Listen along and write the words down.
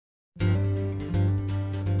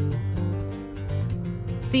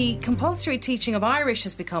The compulsory teaching of Irish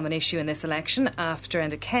has become an issue in this election after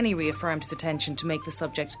Enda Kenny reaffirmed his intention to make the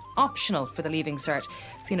subject optional for the Leaving Cert.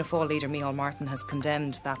 Fianna Fáil leader Micheál Martin has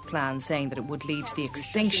condemned that plan, saying that it would lead to the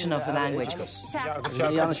extinction of the language. Bhí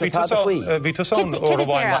son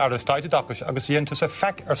óháin ar staitiach agus dhéantas a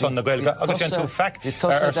feic ar son na Gaeilge agus dhéantas feic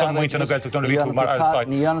ar son muinte na Gaeilge don bhí mar ar staid.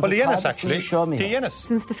 Well, dhéanas actually.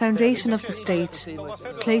 Since the foundation of the state,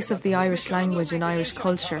 the place of the Irish language in Irish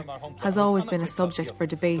culture has always been a subject for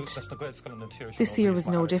debate. This year was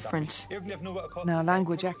no different. Now,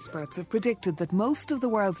 language experts have predicted that most of the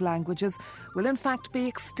world's languages will in fact be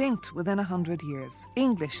extinct within 100 years.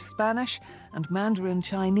 English, Spanish and Mandarin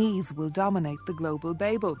Chinese will dominate the global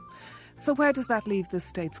Babel. So where does that leave the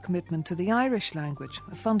state's commitment to the Irish language,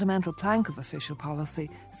 a fundamental plank of official policy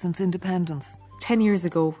since independence? 10 years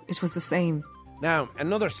ago, it was the same. Now,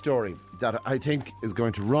 another story that I think is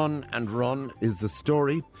going to run and run is the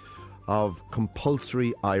story of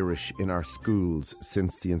compulsory Irish in our schools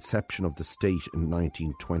since the inception of the state in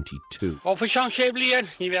 1922.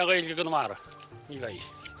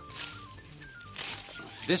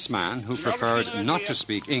 This man, who preferred not to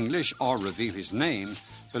speak English or reveal his name,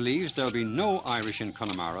 believes there'll be no Irish in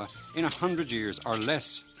Connemara in 100 years or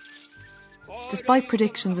less. Despite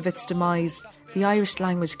predictions of its demise, the Irish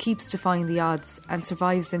language keeps defying the odds and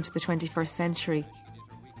survives into the 21st century.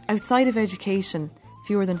 Outside of education,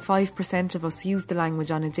 fewer than 5% of us use the language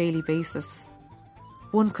on a daily basis.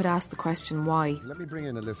 One could ask the question why. Let me bring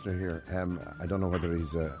in a listener here. I don't know whether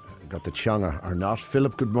he's got the Teanga or not.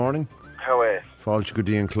 Philip, good morning. How are you? Fáilte go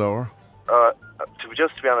dtí an clár. To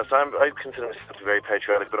be honest, I consider myself to be very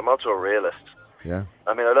patriotic, but I'm also a realist. Yeah.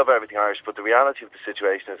 I mean, I love everything Irish, but the reality of the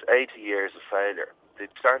situation is 80 years of failure. They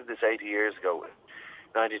started this 80 years ago,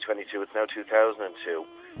 1922. It's now 2002.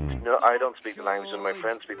 No, I don't speak the language, and my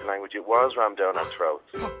friends speak the language. It was rammed down our throats.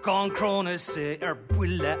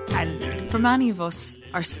 For many of us,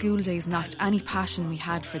 our school days knocked any passion we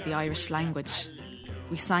had for the Irish language.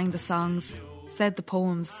 We sang the songs, said the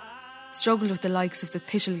poems, struggled with the likes of the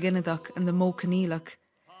Tishil Ginnadach and the Mo Canílach,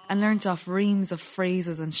 and learnt off reams of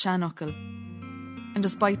phrases and shanachal. And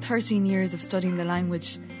despite 13 years of studying the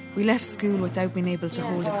language, we left school without being able to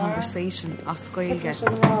hold a conversation as Gaeilge.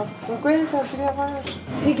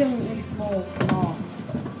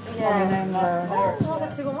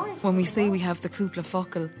 When we say we have the cúpla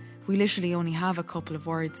focal, we literally only have a couple of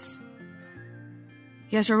words.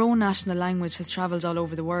 Yet our own national language has travelled all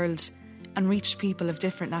over the world and reached people of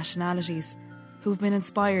different nationalities who've been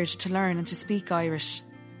inspired to learn and to speak Irish,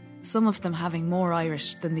 some of them having more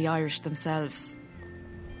Irish than the Irish themselves.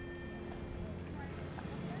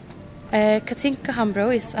 Katinka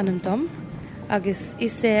Hambro is Anandom, agus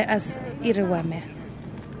ise as Irawame.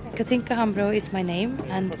 Katinka Hambro is my name,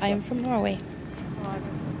 and I am from Norway.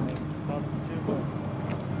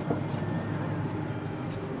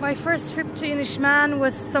 My first trip to Inishmaan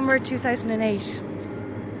was summer 2008.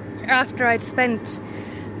 After I'd spent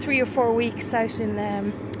 3 or 4 weeks out in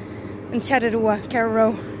Charleroi,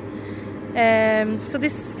 Carrow. So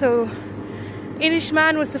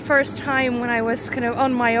Inishmaan was the first time when I was kind of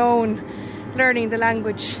on my own learning the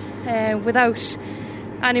language without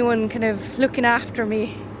anyone kind of looking after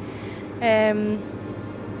me,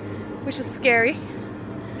 which was scary.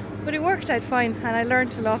 But it worked out fine, and I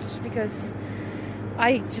learned a lot because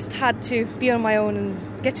I just had to be on my own and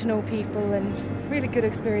get to know people, and really good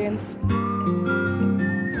experience.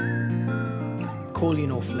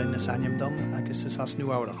 Colin O'Flynn is Anyam Dom, agus is has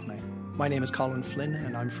My name is Colin Flynn,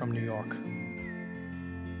 and I'm from New York.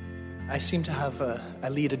 I seem to have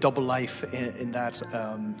lead a double life in that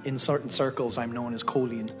in certain circles I'm known as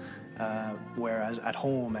Colin, whereas at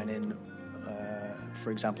home and in,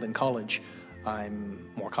 for example, in college, I'm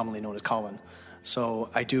more commonly known as Colin. So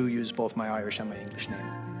I do use both my Irish and my English name.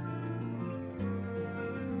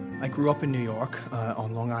 I grew up in New York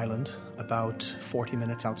on Long Island, about 40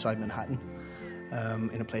 minutes outside Manhattan,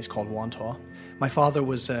 in a place called Wantagh. My father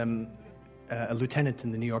was a lieutenant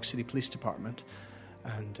in the New York City Police Department,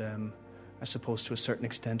 and I suppose to a certain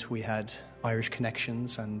extent we had Irish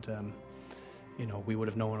connections, and we would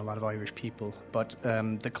have known a lot of Irish people. But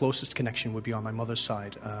the closest connection would be on my mother's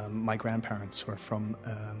side. My grandparents were from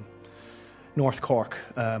North Cork.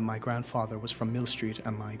 My grandfather was from Mill Street,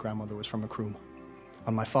 and my grandmother was from Macroom.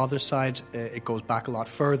 On my father's side, it goes back a lot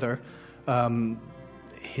further.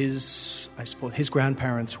 His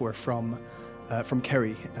grandparents were from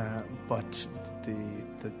Kerry, but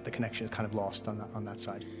the connection is kind of lost on that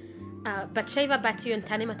side. Batsheva Batu and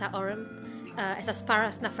Tanimata Oram is as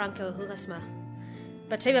Paris na Franco Hugasma.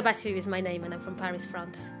 Batsheva Batu is my name, and I'm from Paris,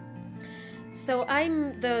 France. So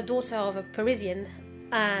I'm the daughter of a Parisian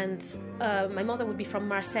And my mother would be from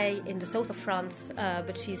Marseille in the south of France,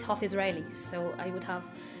 but she's half Israeli, so I would have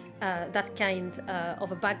that kind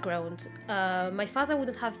of a background. My father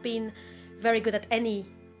wouldn't have been very good at any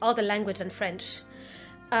other language than French.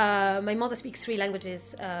 My mother speaks 3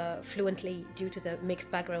 languages fluently due to the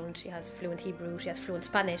mixed background. She has fluent Hebrew, she has fluent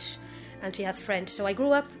Spanish, and she has French. So I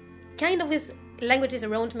grew up kind of with languages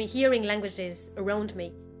around me, hearing languages around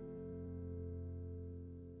me.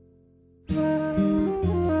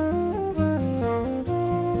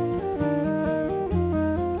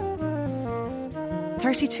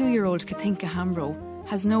 32-year-old Katinka Hambro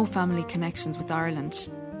has no family connections with Ireland.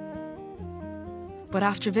 But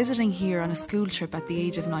after visiting here on a school trip at the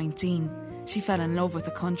age of 19, she fell in love with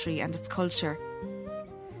the country and its culture.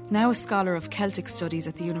 Now a scholar of Celtic studies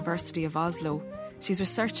at the University of Oslo, she's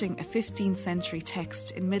researching a 15th century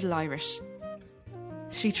text in Middle Irish.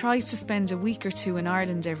 She tries to spend a week or 2 in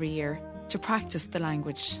Ireland every year to practice the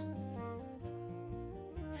language.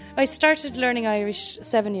 I started learning Irish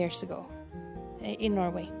 7 years ago in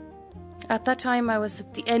Norway. At that time I was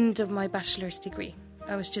at the end of my bachelor's degree.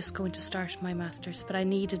 I was just going to start my master's, but I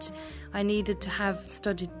needed to have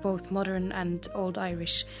studied both modern and old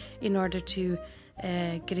Irish in order to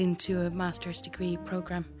get into a master's degree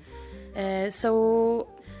programme. So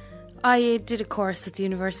I did a course at the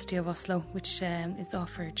University of Oslo, which is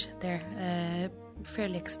offered there, a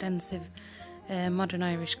fairly extensive modern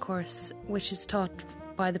Irish course, which is taught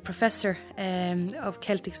by the professor of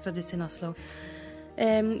Celtic Studies in Oslo.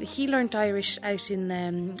 He learnt Irish out in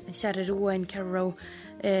Charleroi in Carrow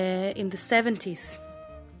in the 70s,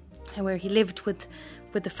 where he lived with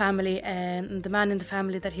the family. The man in the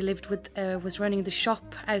family that he lived with was running the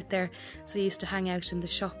shop out there, so he used to hang out in the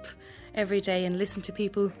shop every day and listen to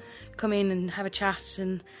people come in and have a chat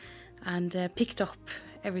and picked up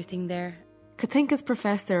everything there. Katinka's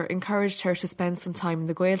professor encouraged her to spend some time in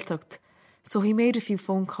the Gaeltacht, so he made a few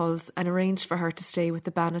phone calls and arranged for her to stay with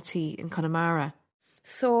the Banatee in Connemara.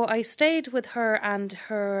 So I stayed with her and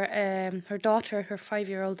her daughter, her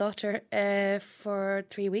 5-year-old daughter, for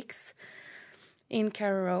 3 weeks in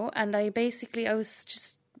Carrow, and I was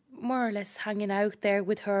just more or less hanging out there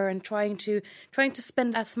with her and trying to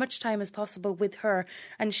spend as much time as possible with her.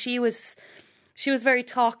 And she was very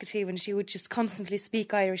talkative, and she would just constantly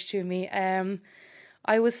speak Irish to me.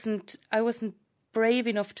 I wasn't brave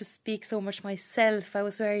enough to speak so much myself. I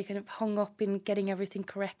was very kind of hung up in getting everything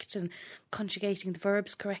correct and conjugating the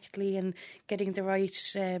verbs correctly and getting the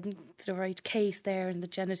right case there and the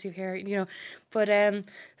genitive here, you know. But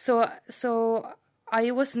so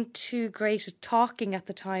I wasn't too great at talking at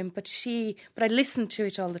the time, but I listened to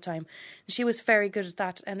it all the time. She was very good at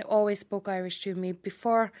that and always spoke Irish to me.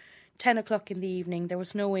 Before 10 o'clock in the evening, there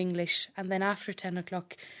was no English, and then after 10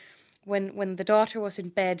 o'clock, when the daughter was in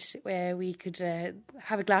bed, we could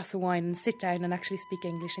have a glass of wine and sit down and actually speak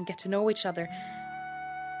English and get to know each other.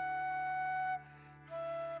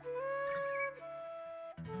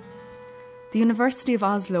 The University of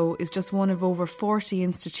Oslo is just one of over 40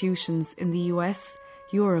 institutions in the US,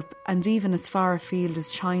 Europe and even as far afield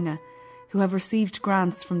as China who have received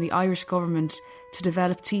grants from the Irish government to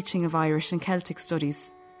develop teaching of Irish and Celtic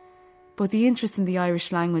studies. But the interest in the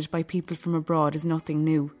Irish language by people from abroad is nothing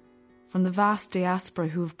new, from the vast diaspora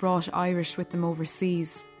who have brought Irish with them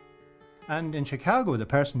overseas. And in Chicago, the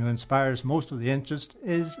person who inspires most of the interest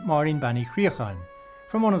is Maureen Banny Criachan,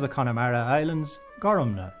 from one of the Connemara Islands,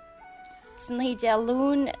 Gorumna. Sníide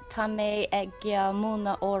lún tá mé ag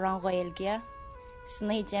múna ó an Gaeilge.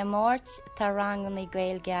 Sníide mórt tá rangan i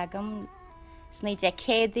Gaeilge agam. Sníide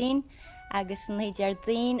cédín agus sníide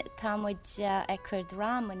ardín tá muid ag chuir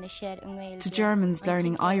drama na sér an Gaeilge. To Germans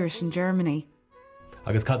learning Irish in Germany.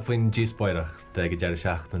 Agus cadfuin díospoireach de go deir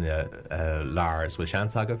seachtain Lars bhfuil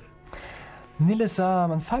seans agah? Níl is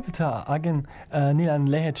an feibiltá agin níl an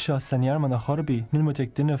léhéad seo san Jarman na Chorbaí, níl muid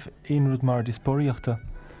ag duineh aonrúd mar dispóireachta.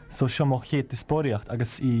 So seo mo chéad dispóireacht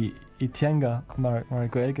agus I teanga mar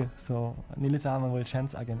Gaeilge, so níl is an bhfuil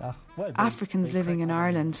seans agin ach. Africans living in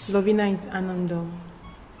Ireland. Lovina is Anamdom.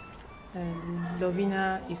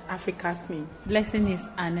 Lovina is Africa's me. Blessing is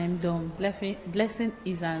Anamdom. Blessing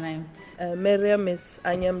is Anam. Miriam is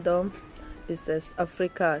Anyamdom. Is this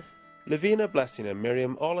Africa's. Lavina, Blessing and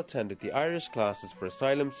Miriam all attended the Irish classes for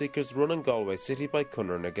asylum seekers run in Galway City by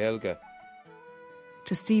Connor na Gaeilge.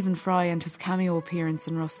 To Stephen Fry and his cameo appearance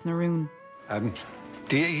in Russ Naroon.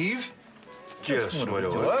 Dave? Just what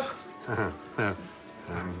it was.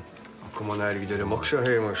 Come on, I'll get a moxa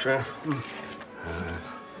here, Moshe.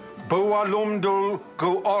 Boa Lumdul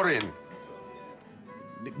go Orin.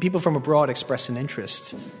 People from abroad express an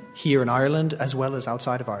interest here in Ireland as well as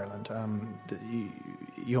outside of Ireland.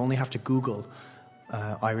 You only have to Google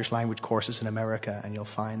Irish language courses in America, and you'll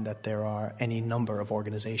find that there are any number of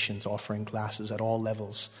organizations offering classes at all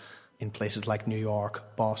levels in places like New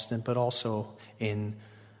York, Boston, but also in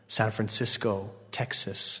San Francisco,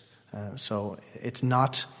 Texas. So it's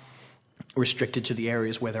not restricted to the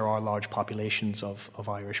areas where there are large populations of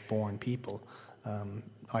Irish-born people.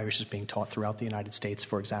 Irish is being taught throughout the United States,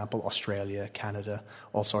 for example, Australia, Canada,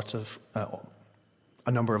 all sorts of,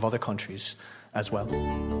 a number of other countries as well.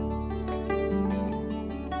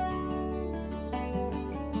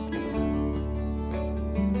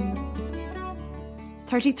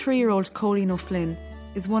 33-year-old Colleen O'Flynn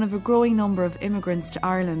is one of a growing number of immigrants to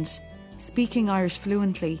Ireland, speaking Irish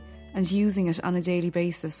fluently and using it on a daily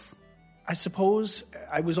basis. I suppose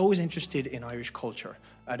I was always interested in Irish culture.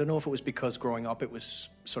 I don't know if it was because growing up it was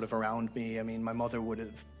sort of around me. I mean, my mother would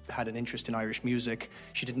have had an interest in Irish music.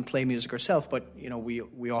 She didn't play music herself, but you know,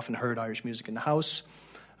 we often heard Irish music in the house.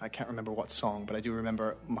 I can't remember what song, but I do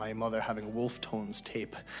remember my mother having a Wolf Tones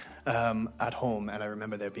tape at home, and I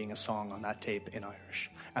remember there being a song on that tape in Irish,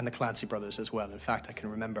 and the Clancy Brothers as well. In fact, I can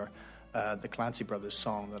remember the Clancy Brothers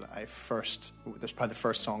song that's probably the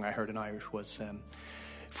first song I heard in Irish was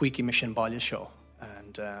Fuiki Mission Balya Show,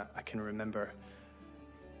 and I can remember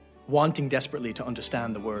wanting desperately to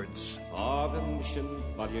understand the words. But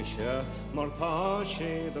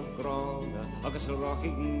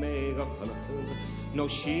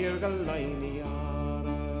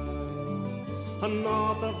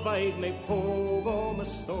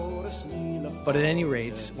at any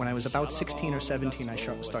rate, when I was about 16 or 17, I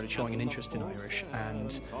started showing an interest in Irish,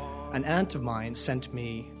 and an aunt of mine sent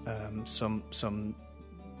me some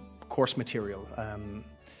course material,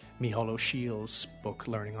 Micheál O'Shiel's book,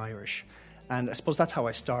 Learning Irish. And I suppose that's how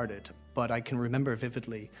I started. But I can remember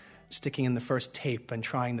vividly sticking in the first tape and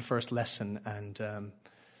trying the first lesson and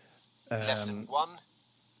Lesson 1,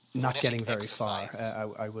 not getting very far.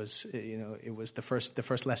 I was, it was the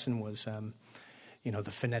first lesson was,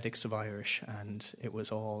 the phonetics of Irish, and it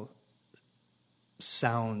was all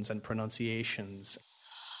sounds and pronunciations.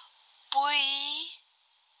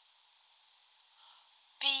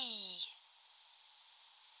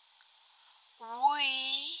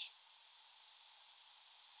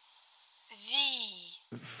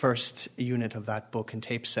 First unit of that book and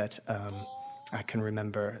tape set, I can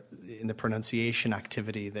remember in the pronunciation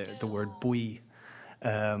activity the word bui.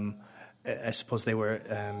 I suppose they were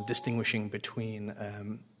distinguishing between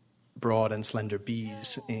broad and slender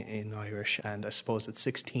B's in Irish, and I suppose at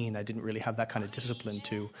 16 I didn't really have that kind of discipline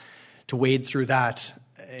to wade through that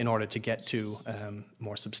in order to get to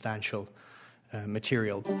more substantial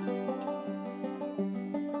material.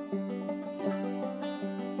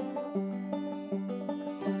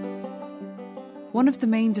 One of the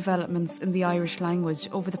main developments in the Irish language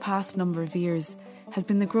over the past number of years has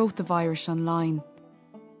been the growth of Irish online.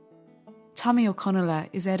 Tommy O'Connell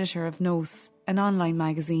is editor of Nos, an online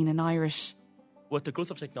magazine in Irish. With the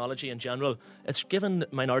growth of technology in general, it's given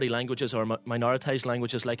minority languages or minoritised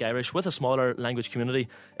languages like Irish, with a smaller language community,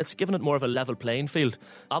 it's given it more of a level playing field.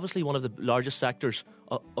 Obviously, one of the largest sectors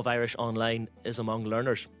of Irish online is among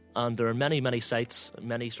learners. And there are many, many sites,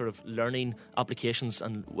 many sort of learning applications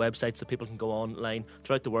and websites that people can go online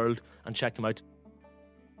throughout the world and check them out.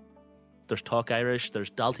 There's Talk Irish, there's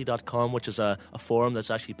Dalty.com, which is a forum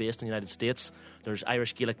that's actually based in the United States. There's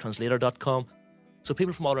IrishGaelicTranslator.com. So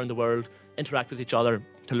people from all around the world interact with each other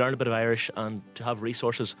to learn a bit of Irish and to have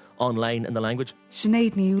resources online in the language.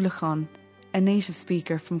 Sinead Niúlachan, a native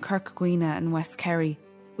speaker from Kirkagüina in West Kerry.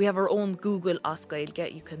 We have our own Google As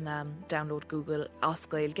Gaeilge. You can download Google As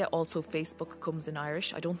Gaeilge. Also, Facebook comes in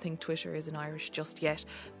Irish. I don't think Twitter is in Irish just yet,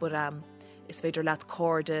 but is féidir leat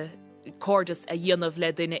cordis a dhéanamh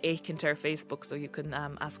le duine éicinnt ar Facebook, so you can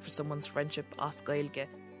ask for someone's friendship As Gaeilge.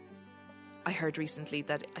 I heard recently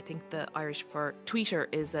that I think the Irish for Twitter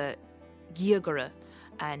is a giagara,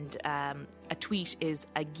 and a tweet is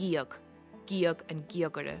a giag and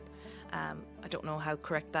giagara. I don't know how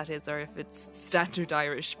correct that is or if it's standard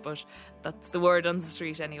Irish, but that's the word on the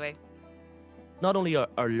street anyway. Not only are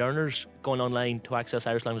learners going online to access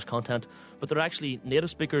Irish language content, but they're actually native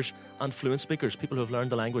speakers and fluent speakers, people who have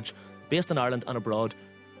learned the language, based in Ireland and abroad.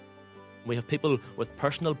 We have people with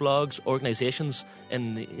personal blogs, organisations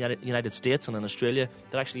in the United States and in Australia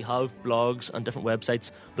that actually have blogs and different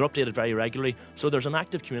websites. They're updated very regularly, so there's an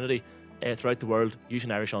active community throughout the world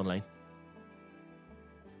using Irish online.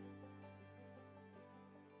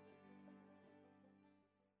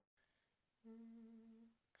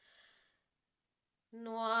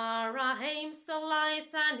 Nuara heim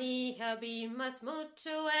solais ani habimas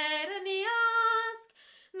mucho erani ask.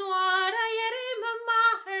 Nuara yerim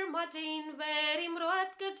mahar madin verim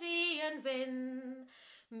roat gadi and vin.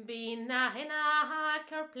 Bí na hina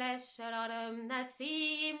cur pleisir orm na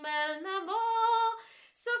símel na mó,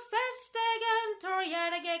 so festegen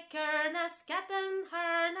torjarige cur na skatten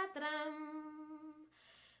her na drum.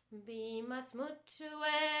 Bí mas mutu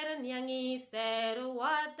an yangi ser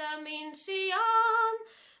wada min shion,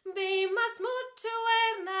 bí mas mutu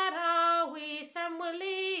na rawi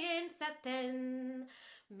sarmuli in satin.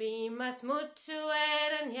 Bí mas mutu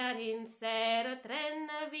an yarin ser tren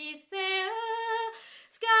vi se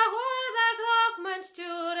ska horda grok man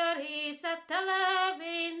sturer hi sa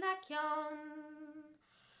televin akjon.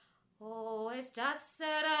 O is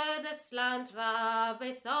jassere de slant rav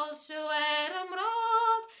is also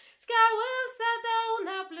rog, ska wil sa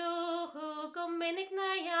dona blue kom minnik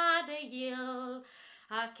na ja de yil.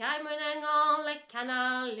 A keimen en al le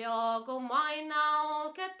kanal jog o mine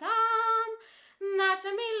al katam.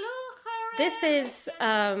 This is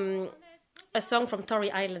a song from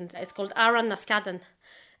Tory Island. It's called Aran Naskaden,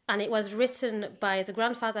 and it was written by the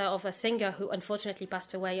grandfather of a singer who unfortunately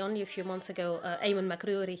passed away only a few months ago, Eamon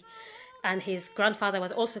McCrory, and his grandfather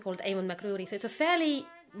was also called Eamon McCrory. So it's a fairly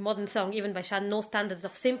modern song, even by Shan, no standards,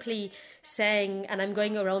 of simply saying, and I'm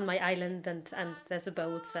going around my island, and there's the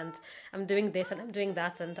boats, and I'm doing this and I'm doing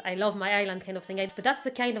that, and I love my island kind of thing. But that's the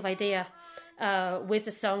kind of idea with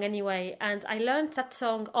the song anyway. And I learned that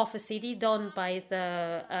song off a CD done by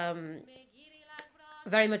the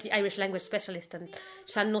very much the Irish language specialist and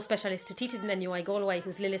Shannon specialist who teaches in NUI Galway,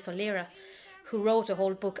 who's Lillis O'Leary, who wrote a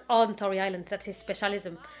whole book on Tory Island. That's his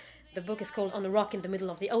specialism. The book is called On a Rock in the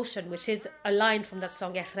Middle of the Ocean, which is a line from that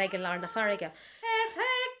song, Regular na Fariga.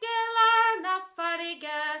 Regular na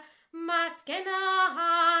Fariga, maskena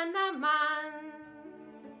na man.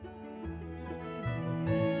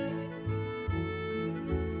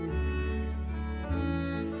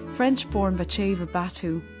 French-born Batsheva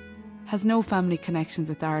Batu has no family connections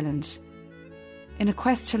with Ireland. In a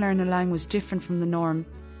quest to learn a language different from the norm,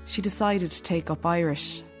 she decided to take up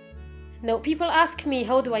Irish. No, people ask me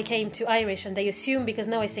how do I came to Irish, and they assume, because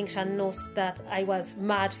now I think Shan knows, that I was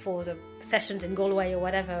mad for the sessions in Galway or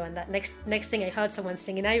whatever, and that next thing I heard someone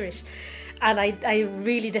sing in Irish, and I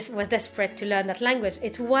really was desperate to learn that language.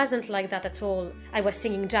 It wasn't like that at all. I was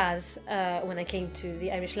singing jazz when I came to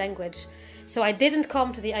the Irish language. So I didn't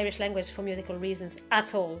come to the Irish language for musical reasons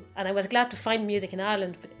at all. And I was glad to find music in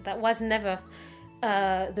Ireland, but that was never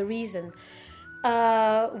the reason.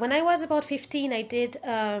 When I was about 15, I did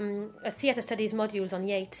a theatre studies modules on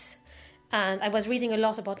Yeats. And I was reading a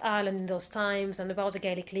lot about Ireland in those times and about the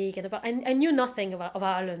Gaelic League. And I knew nothing of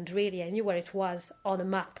Ireland, really. I knew where it was on a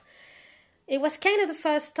map. It was kind of the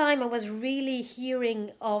first time I was really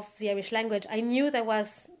hearing of the Irish language. I knew there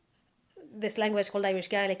was this language called Irish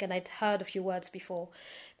Gaelic, and I'd heard a few words before.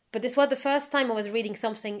 But this was the first time I was reading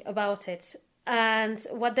something about it. And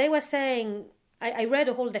what they were saying, I read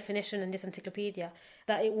a whole definition in this encyclopedia,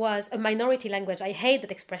 that it was a minority language. I hate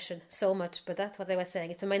that expression so much, but that's what they were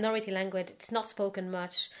saying. It's a minority language. It's not spoken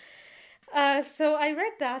much. So I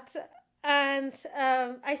read that, and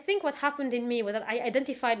I think what happened in me was that I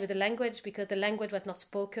identified with the language because the language was not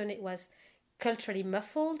spoken. It was culturally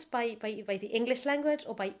muffled by the English language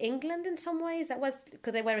or by England in some ways. That was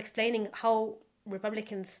because they were explaining how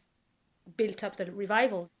Republicans built up the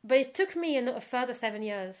revival. But it took me a further 7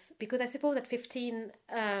 years, because I suppose at 15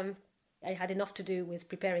 I had enough to do with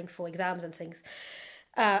preparing for exams and things.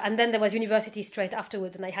 And then there was university straight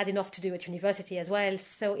afterwards, and I had enough to do at university as well.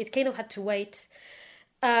 So it kind of had to wait.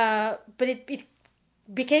 But it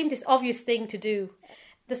became this obvious thing to do.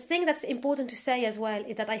 The thing that's important to say as well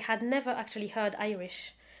is that I had never actually heard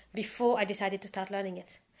Irish before I decided to start learning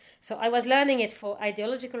it. So I was learning it for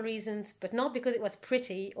ideological reasons, but not because it was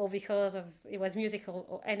pretty or because it was musical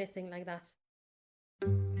or anything like that.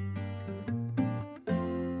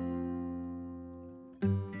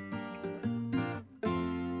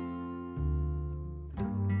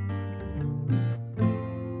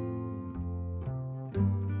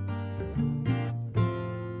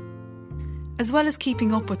 As well as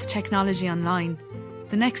keeping up with technology online,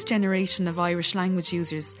 the next generation of Irish language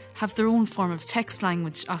users have their own form of text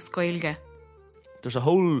language, as Gaeilge. There's a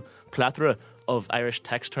whole plethora of Irish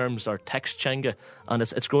text terms, or textchenga, and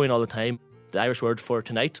it's growing all the time. The Irish word for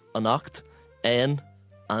tonight, anocht, and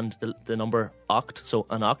the number oct, so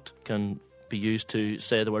anocht can be used to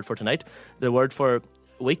say the word for tonight. The word for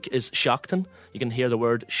week is shockten. You can hear the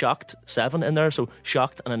word shocked, 7 in there, so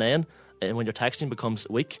shocked and an N. And when you're texting becomes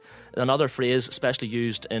weak. Another phrase especially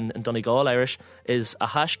used in Donegal Irish is a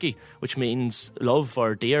hashki, which means love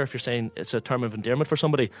or dear, if you're saying it's a term of endearment for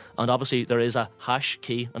somebody. And obviously there is a hash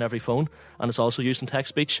key on every phone, and it's also used in text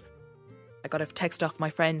speech. I got a text off my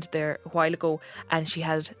friend there a while ago, and she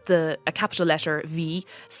had a capital letter V,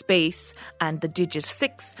 space, and the digit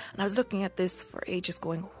 6. And I was looking at this for ages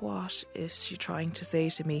going, what is she trying to say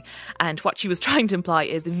to me? And what she was trying to imply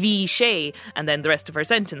is V she, and then the rest of her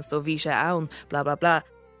sentence. So V she aun, blah, blah, blah.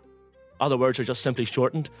 Other words are just simply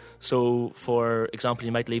shortened. So, for example,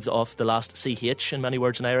 you might leave off the last CH in many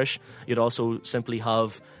words in Irish. You'd also simply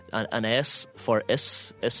have an S for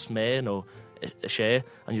is me, no, she,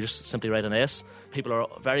 and you just simply write an S. People are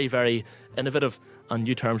very, very innovative, and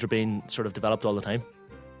new terms are being sort of developed all the time.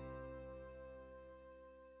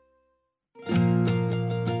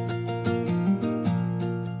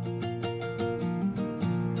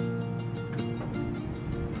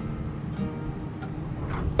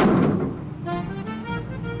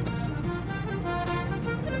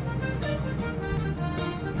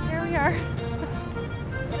 Here we are.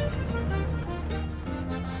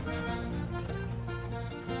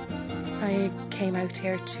 I came out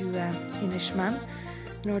here to Inishmaan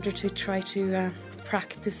in order to try to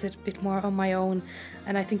practice it a bit more on my own,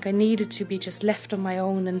 and I think I needed to be just left on my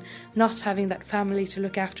own and not having that family to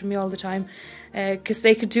look after me all the time, because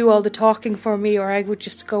they could do all the talking for me, or I would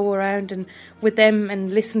just go around and with them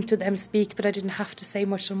and listen to them speak, but I didn't have to say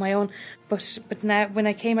much on my own. But now when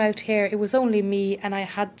I came out here, it was only me, and I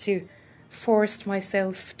had to force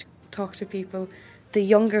myself to talk to people. The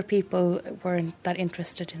younger people weren't that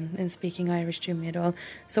interested in speaking Irish to me at all,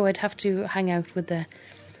 so I'd have to hang out with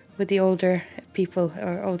the older people,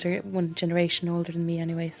 or older, one generation older than me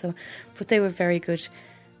anyway. So, but they were very good.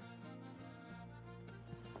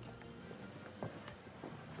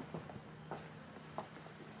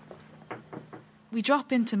 We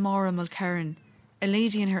drop into Maura Mulcairn, a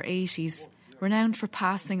lady in her 80s, renowned for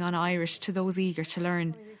passing on Irish to those eager to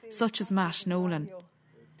learn, such as Matt Nolan.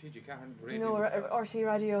 No, RT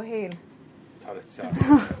Radio Hale.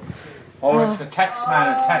 Oh, it's the text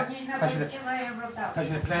man. Tá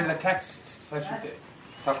sin pléin le text.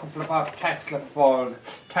 Tá cúpla bach text le fáil.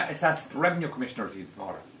 It's revenue commissioners iad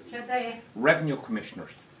mar. Revenue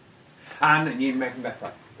commissioners. And you make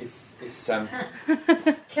besa. It's Ceir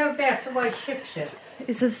beth a bhaid shipse.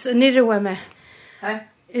 Is this an Irawa me?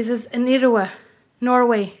 Is this an Irawa?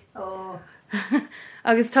 Norway? Oh.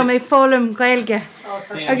 Agus tá mé fólam gailge.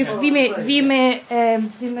 Agus bhí me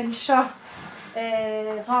seo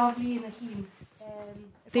rábhlí na hím.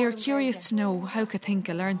 They are curious to know how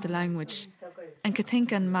Cathinka learned the language, and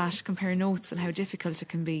Cathinka and Matt compare notes on how difficult it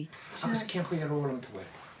can be. Agus cén chuí rólam tú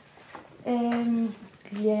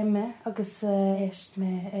Léime agus éist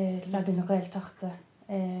me ladin na gailteachta.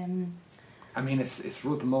 I mean, it's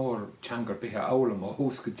rud mór teangar bithe álam ó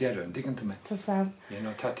hús go deire an digan to me. Tá sam. You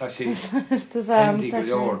know, tá sé Tá sam. hendi go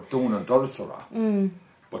leor dúna dulsara.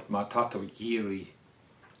 But má táta bh géirí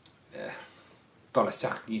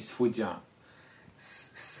dolasteach níos fuideán.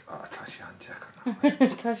 Tá sé an deacar.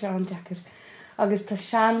 Tá sé an deacar. Agus tá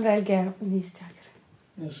sean gailge níos deacar.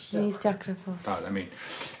 Níos deacar fós. I mean,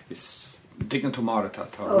 it's digan to mar tá.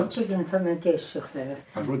 Oh, digan to me déiseach le.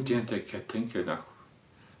 A rud dianta ce tinke nach.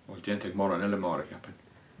 Well, dianta mar an ile mar happen.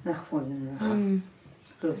 Nach bhfuil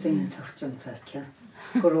do déintach dianta.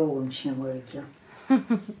 Goróim sin bhilge.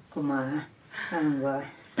 Go má an bhar.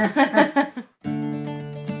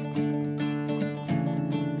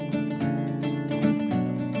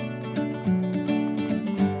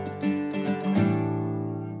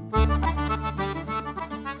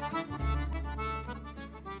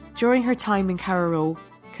 During her time in Carrow,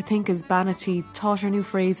 Cathinka's Banatí taught her new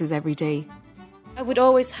phrases every day. I would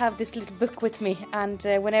always have this little book with me, and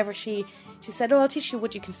whenever she said, "Oh, I'll teach you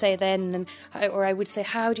what you can say then," or I would say,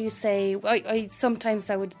 "How do you say?"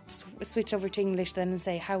 Sometimes I would switch over to English then and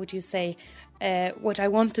say, "How would you say what I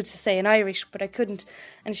wanted to say in Irish?" But I couldn't,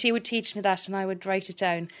 and she would teach me that, and I would write it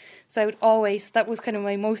down. So I would always, that was kind of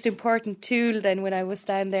my most important tool then when I was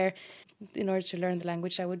down there. In order to learn the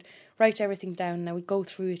language, I would write everything down, and I would go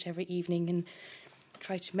through it every evening and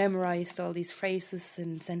try to memorise all these phrases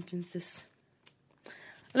and sentences.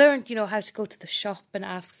 I learned, how to go to the shop and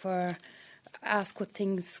ask what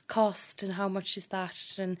things cost and how much is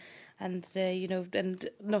that, and and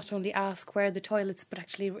not only ask where the toilets, but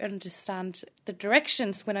actually understand the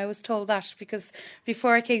directions when I was told that, because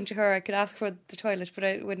before I came to her, I could ask for the toilet,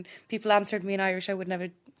 but when people answered me in Irish, I wouldn't have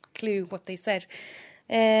a clue what they said.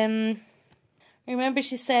 I remember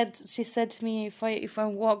she said to me, if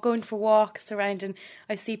I'm going for walks around and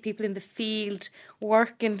I see people in the field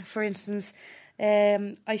working, for instance,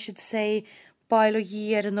 I should say "Bailo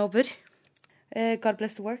Yier an Obid." God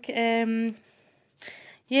bless the work. I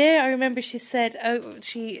remember she said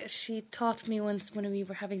she taught me once when we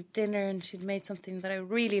were having dinner, and she'd made something that I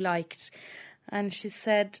really liked, and she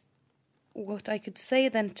said, what I could say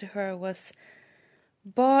then to her was,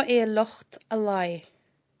 Ba e locht a lie.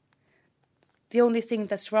 The only thing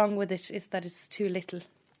that's wrong with it is that it's too little.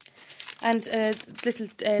 And a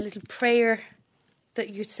little prayer that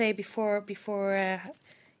you'd say before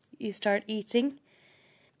you start eating.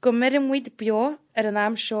 Go merim wid bio an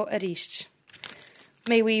am seo a ríist.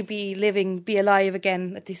 May we be alive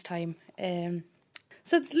again at this time.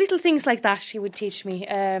 So little things like that she would teach me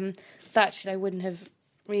that I wouldn't have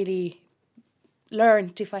really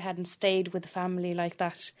learned if I hadn't stayed with a family like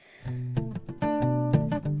that.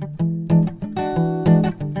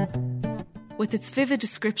 With its vivid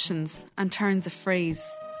descriptions and turns of phrase,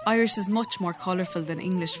 Irish is much more colourful than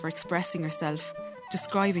English for expressing yourself,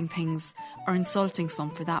 describing things, or insulting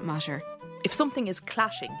some for that matter. If something is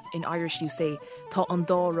clashing, in Irish you say, Tá an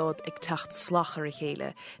dárad ag teacht slachar a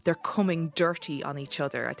chéile. They're coming dirty on each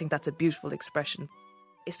other. I think that's a beautiful expression.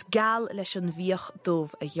 Is gal leis an bhíoch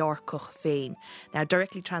dubh a dhearcach féin. Now,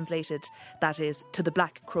 directly translated, that is, to the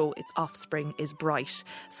black crow, its offspring is bright.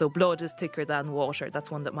 So blood is thicker than water.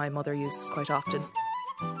 That's one that my mother uses quite often.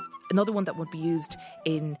 Another one that would be used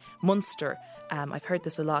in Munster, I've heard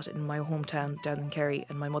this a lot in my hometown down in Kerry,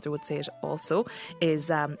 and my mother would say it also,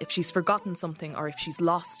 is if she's forgotten something or if she's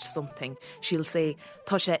lost something, she'll say,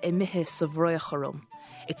 Tá sé i mithe sa bhroich arum.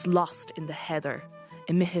 It's lost in the heather.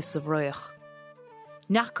 I mithe sa bhroich.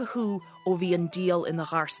 Nakahu o bhí an deal in the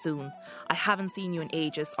garsoon. I haven't seen you in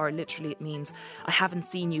ages, or literally it means I haven't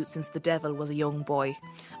seen you since the devil was a young boy.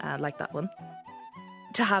 Like that one.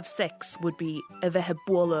 To have sex would be a bheithe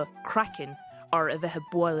buala cracking or a bheithe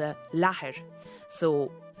buala lahar.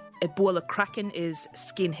 So a buala cracking is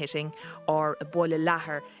skin hitting, or a buala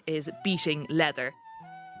lahar is beating leather.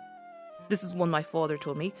 This is one my father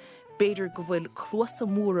told me. Beidir go bhfuil clúsa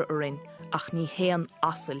múra urin ach ní héan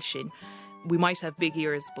asal sin. We might have big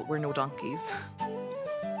ears, but we're no donkeys.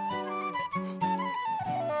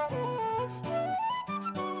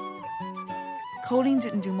 Colleen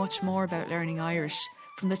didn't do much more about learning Irish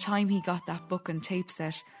from the time he got that book and tape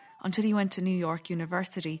set until he went to New York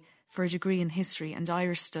University for a degree in history and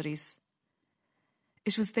Irish studies.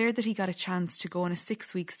 It was there that he got a chance to go on a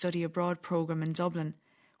 6-week study abroad programme in Dublin,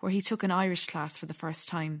 where he took an Irish class for the first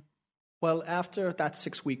time. Well, after that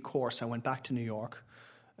 6-week course, I went back to New York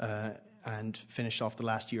and finished off the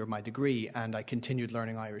last year of my degree, and I continued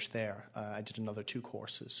learning Irish there. I did another 2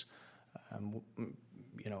 courses,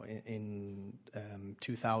 in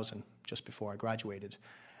 2000, just before I graduated.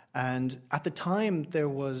 And at the time, there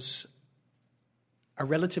was a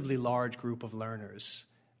relatively large group of learners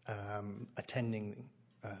attending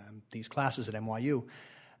these classes at NYU.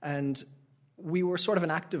 And we were sort of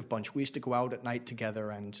an active bunch. We used to go out at night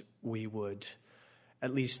together, and we would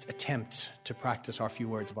at least attempt to practice our few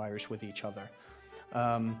words of Irish with each other.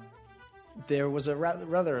 There was a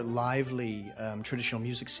rather lively traditional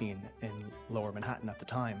music scene in Lower Manhattan at the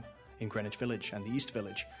time, in Greenwich Village and the East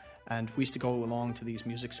Village. And we used to go along to these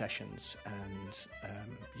music sessions, and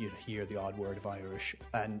you'd hear the odd word of Irish.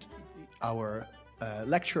 And our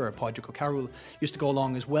lecturer, Padraig O'Carroll, used to go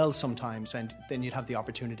along as well sometimes, and then you'd have the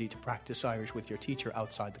opportunity to practice Irish with your teacher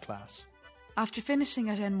outside the class. After finishing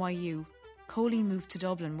at NYU, Colleen moved to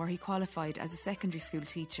Dublin, where he qualified as a secondary school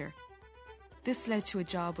teacher. This led to a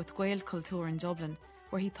job with Gael Culture in Dublin,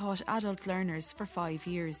 where he taught adult learners for 5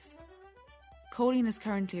 years. Colleen is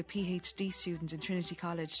currently a PhD student in Trinity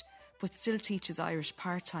College, but still teaches Irish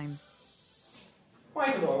part-time.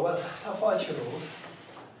 Michael, well, tá fáilte ród.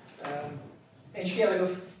 Ein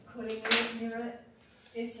scéalagh. Colleen Nira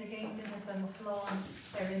is a game that I'm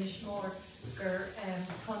flying in Schmore gur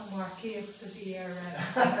Conmark to be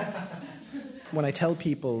When I tell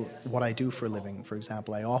people what I do for a living, for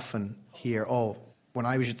example, I often hear, when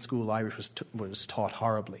I was at school, Irish was taught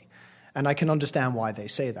horribly. And I can understand why they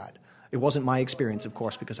say that. It wasn't my experience, of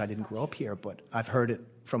course, because I didn't grow up here, but I've heard it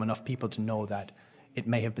from enough people to know that it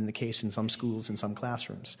may have been the case in some schools, in some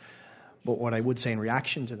classrooms. But what I would say in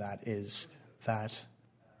reaction to that is that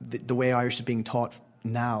the way Irish is being taught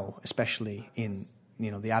now, especially in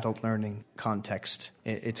the adult learning context,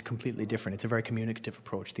 it's completely different. It's a very communicative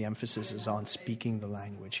approach. The emphasis is on speaking the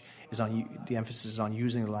language, the emphasis is on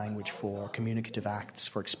using the language for communicative acts,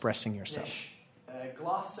 for expressing yourself.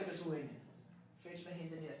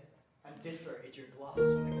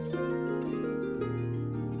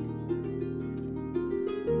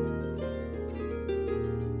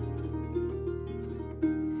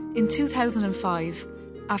 In 2005,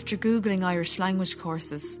 after Googling Irish language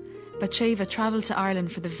courses, Batsheva travelled to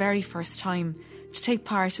Ireland for the very first time to take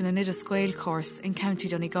part in a Nidus Gael course in County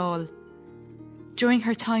Donegal. During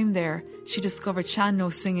her time there, she discovered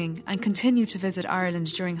sean-nós singing and continued to visit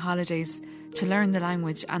Ireland during holidays to learn the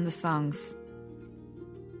language and the songs.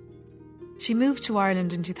 She moved to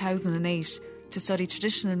Ireland in 2008 to study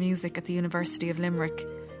traditional music at the University of Limerick,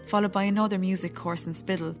 followed by another music course in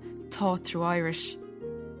Spiddal, taught through Irish.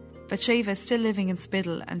 Batreva is still living in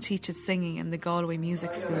Spiddal and teaches singing in the Galway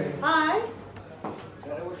Music School. Hi.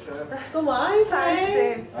 Go on.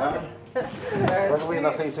 Hi.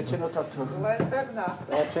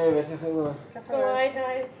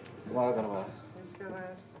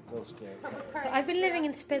 I've been living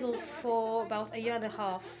in Spiddal for about a year and a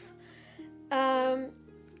half.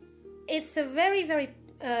 It's a very, very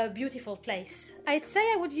beautiful place. I'd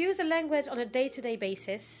say I would use a language on a day-to-day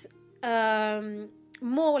basis.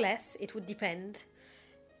 More or less, it would depend.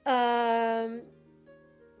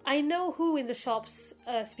 I know who in the shops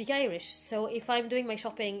speak Irish, so if I'm doing my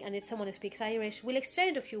shopping and it's someone who speaks Irish, we'll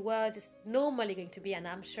exchange a few words. It's normally going to be an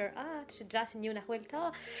Amshire,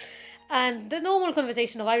 and the normal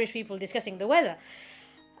conversation of Irish people discussing the weather.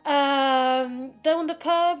 Down the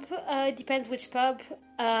pub, it depends which pub,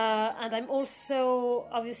 and I'm also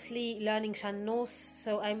obviously learning Shannos,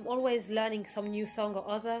 so I'm always learning some new song or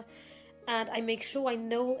other, and I make sure I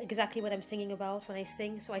know exactly what I'm singing about when I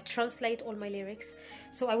sing, so I translate all my lyrics.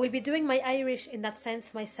 So I will be doing my Irish in that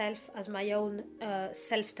sense myself as my own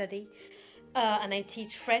self-study, and I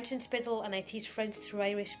teach French in Spiddal, and I teach French through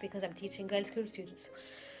Irish because I'm teaching girls' school students.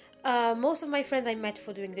 Most of my friends I met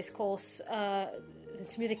for doing this course,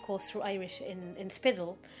 this music course through Irish in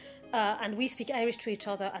Spiddal, and we speak Irish to each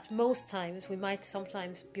other at most times. We might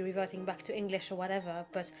sometimes be reverting back to English or whatever,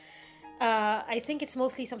 but I think it's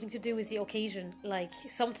mostly something to do with the occasion. Like,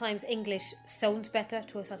 sometimes English sounds better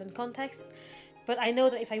to a certain context, but I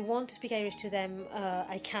know that if I want to speak Irish to them,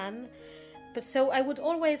 I can. But so I would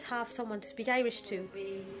always have someone to speak Irish to.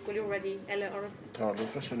 Will you ready, Ella or?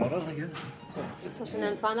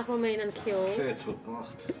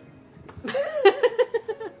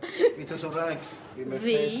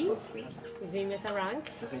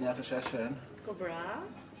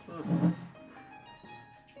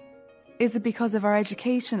 Is it because of our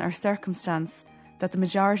education or circumstance that the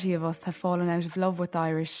majority of us have fallen out of love with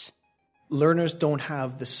Irish? Learners don't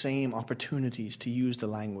have the same opportunities to use the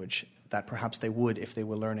language that perhaps they would if they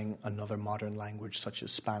were learning another modern language such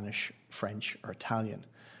as Spanish, French or Italian.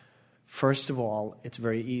 First of all, it's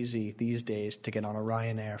very easy these days to get on a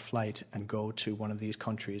Ryanair flight and go to one of these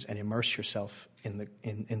countries and immerse yourself in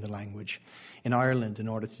the language. In Ireland, in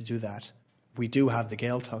order to do that, we do have the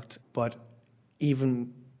Gaeltacht, but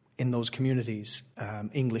even in those communities,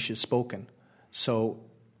 English is spoken. So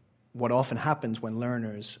what often happens when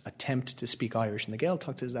learners attempt to speak Irish in the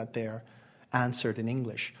Gaeltacht is that they're answered in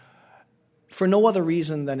English, for no other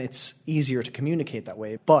reason than it's easier to communicate that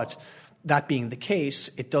way. But that being the case,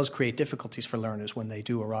 it does create difficulties for learners when they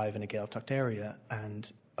do arrive in a Gaeltacht area,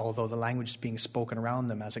 and although the language is being spoken around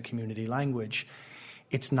them as a community language,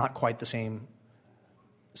 it's not quite the same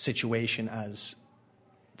situation as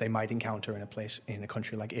they might encounter in a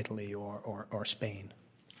country like Italy or Spain.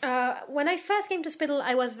 When I first came to Spiddal,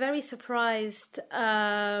 I was very surprised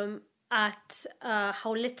at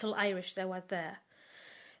how little Irish there was there.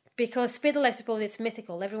 Because Spiddal, I suppose, it's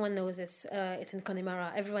mythical. Everyone knows this. It's in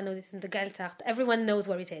Connemara. Everyone knows it's in the Gaeltacht. Everyone knows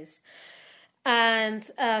where it is. And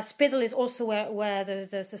Spiddal is also where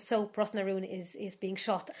the soap Rosnaroon is being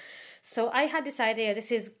shot. So I had this idea,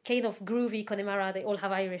 this is kind of groovy Connemara, they all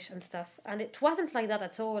have Irish and stuff. And it wasn't like that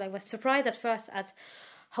at all. I was surprised at first at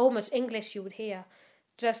how much English you would hear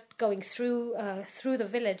just going through the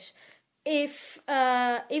village. If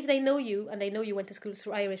they know you, and they know you went to school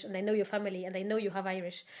through Irish, and they know your family, and they know you have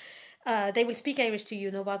Irish, they will speak Irish to you,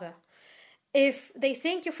 no bother. If they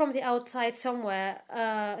think you're from the outside somewhere,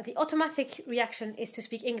 the automatic reaction is to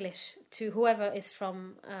speak English to whoever is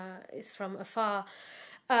from afar.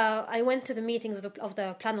 I went to the meetings of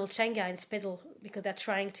the Planul Chenga in Spiddal because they're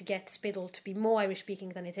trying to get Spiddal to be more Irish-speaking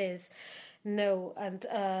than it is. No,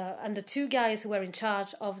 and the two guys who were in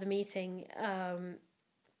charge of the meeting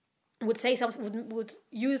would say something, would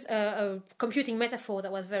use a computing metaphor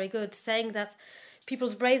that was very good, saying that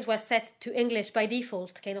people's brains were set to English by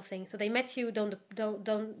default, kind of thing. So they met you down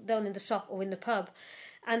in the shop or in the pub,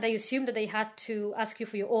 and they assumed that they had to ask you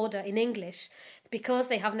for your order in English because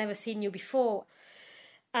they have never seen you before.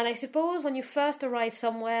 And I suppose when you first arrive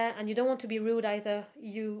somewhere and you don't want to be rude either,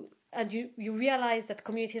 you realize that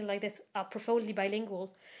communities like this are profoundly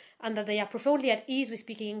bilingual and that they are profoundly at ease with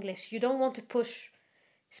speaking English. You don't want to push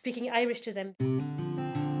speaking Irish to them.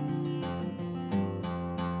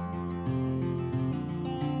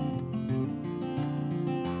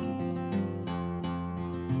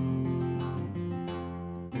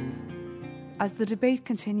 As the debate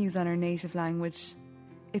continues on our native language,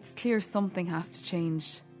 It's clear something has to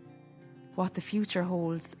change. What the future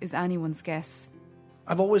holds is anyone's guess.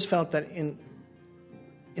 I've always felt that in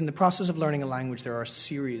the process of learning a language, there are a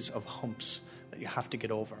series of humps that you have to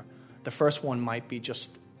get over. The first one might be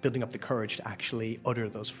just building up the courage to actually utter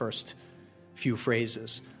those first few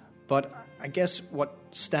phrases. But I guess what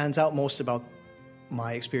stands out most about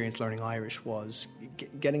my experience learning Irish was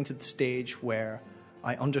getting to the stage where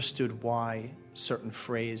I understood why certain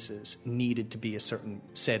phrases needed to be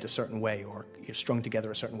said a certain way or strung together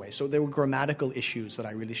a certain way. So there were grammatical issues that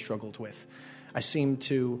I really struggled with. I seemed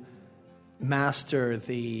to master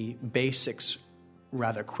the basics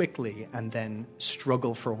rather quickly and then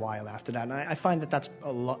struggle for a while after that. And I find that that's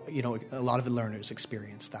a lot of the learners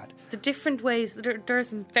experience that. The different ways, there are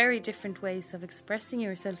some very different ways of expressing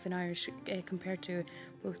yourself in Irish compared to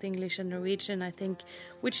both English and Norwegian, I think,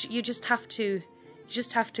 which you just have to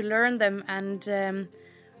learn them, and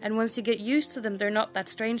once you get used to them, they're not that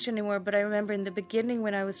strange anymore. But I remember in the beginning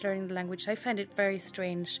when I was learning the language, I found it very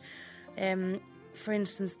strange. For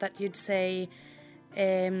instance, that you'd say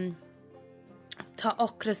 "Ta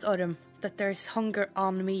ochras orm," that there's hunger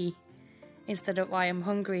on me instead of I am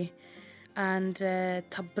hungry, and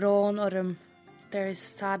 "Ta brawn orm," there is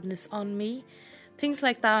sadness on me. Things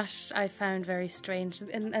like that I found very strange,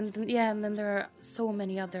 and then there are so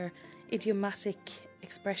many other idiomatic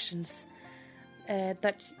expressions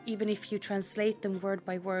that even if you translate them word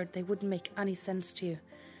by word, they wouldn't make any sense to you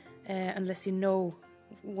unless you know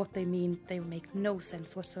what they mean. They make no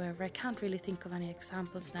sense whatsoever. I can't really think of any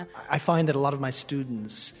examples now. I find that a lot of my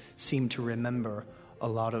students seem to remember a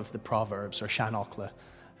lot of the proverbs or seanachla,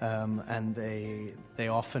 and they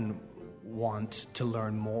often want to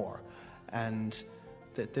learn more. And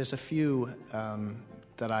there's a few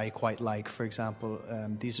that I quite like. For example,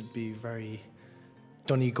 these would be very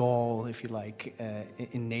Donegal, if you like,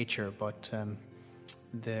 in nature, but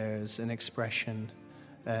there's an expression,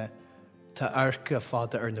 Ta arca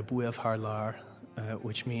fada na buav harlar,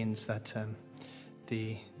 which means that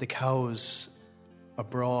the cows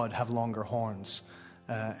abroad have longer horns,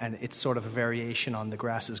 and it's sort of a variation on the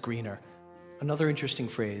grass is greener. Another interesting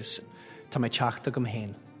phrase, Ta mai teachta gom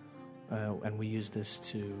hain, and we use this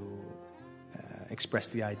to express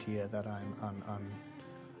the idea that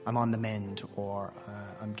I'm on the mend, or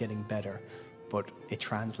I'm getting better, but it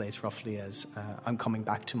translates roughly as I'm coming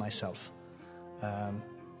back to myself,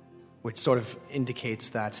 which sort of indicates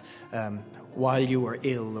that while you were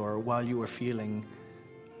ill or while you were feeling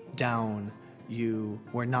down, you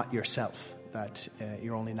were not yourself, that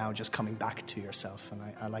you're only now just coming back to yourself, and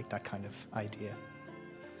I like that kind of idea.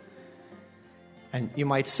 And you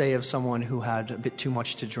might say of someone who had a bit too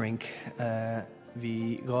much to drink,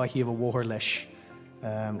 the gahi of a warlish,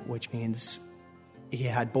 which means he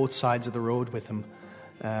had both sides of the road with him.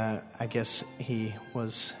 I guess he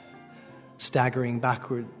was staggering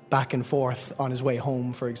back and forth on his way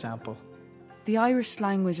home, for example. The Irish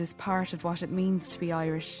language is part of what it means to be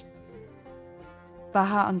Irish.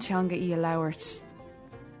 Baha an teanga í a labhairt.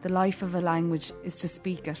 The life of a language is to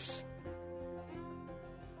speak it.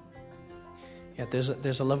 Yeah,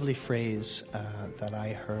 there's a lovely phrase that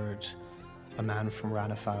I heard a man from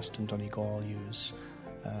Ranafast in Donegal use,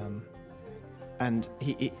 and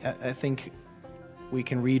I think we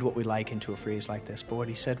can read what we like into a phrase like this, but what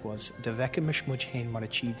he said was "De vekimish muj hain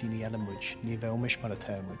marachidi ni elamuj ni velmish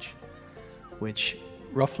maratamuj," which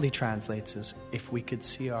roughly translates as, if we could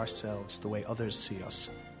see ourselves the way others see us,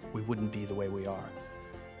 we wouldn't be the way we are.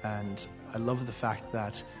 And I love the fact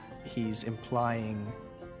that he's implying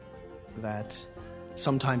that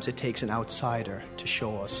sometimes it takes an outsider to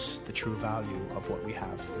show us the true value of what we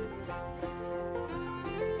have.